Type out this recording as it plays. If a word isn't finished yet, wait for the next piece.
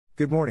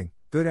Good morning,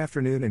 good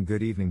afternoon, and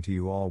good evening to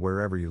you all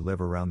wherever you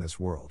live around this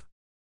world.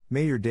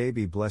 May your day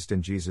be blessed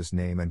in Jesus'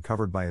 name and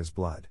covered by His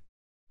blood.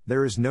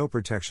 There is no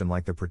protection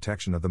like the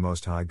protection of the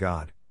Most High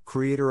God,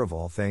 Creator of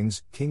all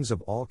things, Kings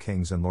of all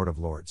kings and Lord of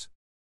lords.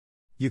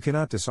 You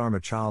cannot disarm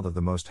a child of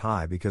the Most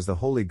High because the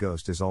Holy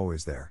Ghost is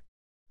always there.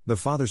 The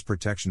Father's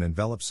protection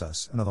envelops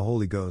us, and the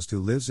Holy Ghost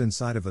who lives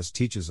inside of us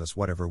teaches us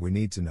whatever we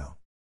need to know.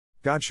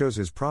 God shows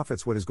His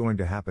prophets what is going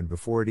to happen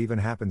before it even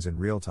happens in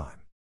real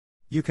time.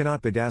 You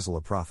cannot bedazzle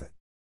a prophet.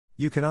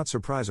 You cannot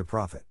surprise a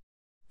prophet.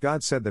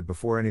 God said that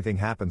before anything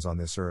happens on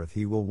this earth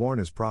He will warn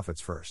His prophets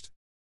first.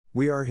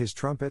 We are His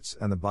trumpets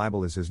and the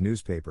Bible is His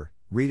newspaper.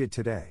 Read it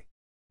today.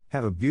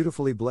 Have a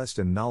beautifully blessed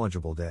and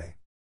knowledgeable day.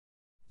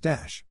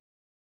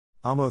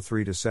 Amo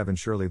 3-7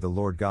 Surely the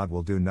Lord God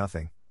will do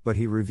nothing, but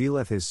He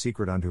revealeth His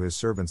secret unto His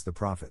servants the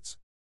prophets.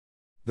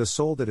 The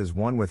soul that is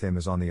one with Him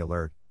is on the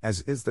alert,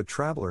 as is the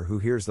traveler who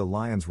hears the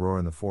lions roar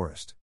in the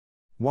forest.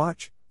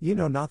 Watch, ye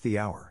know not the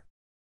hour.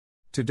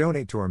 To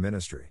donate to our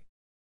ministry.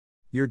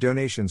 Your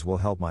donations will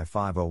help my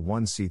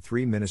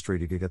 501c3 ministry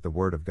to get the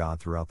Word of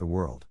God throughout the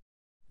world.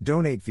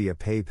 Donate via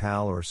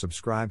PayPal or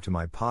subscribe to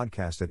my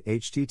podcast at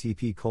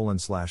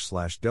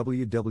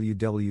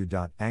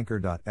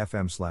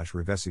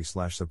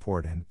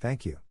http://www.anchor.fm/revesi/support and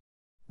thank you.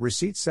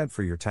 Receipt sent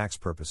for your tax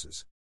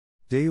purposes.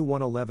 Day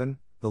 111,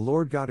 the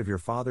Lord God of your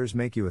fathers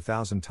make you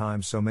 1,000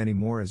 times so many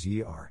more as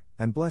ye are,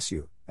 and bless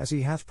you, as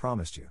He hath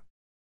promised you.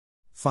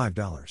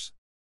 $5.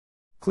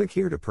 Click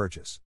here to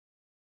purchase.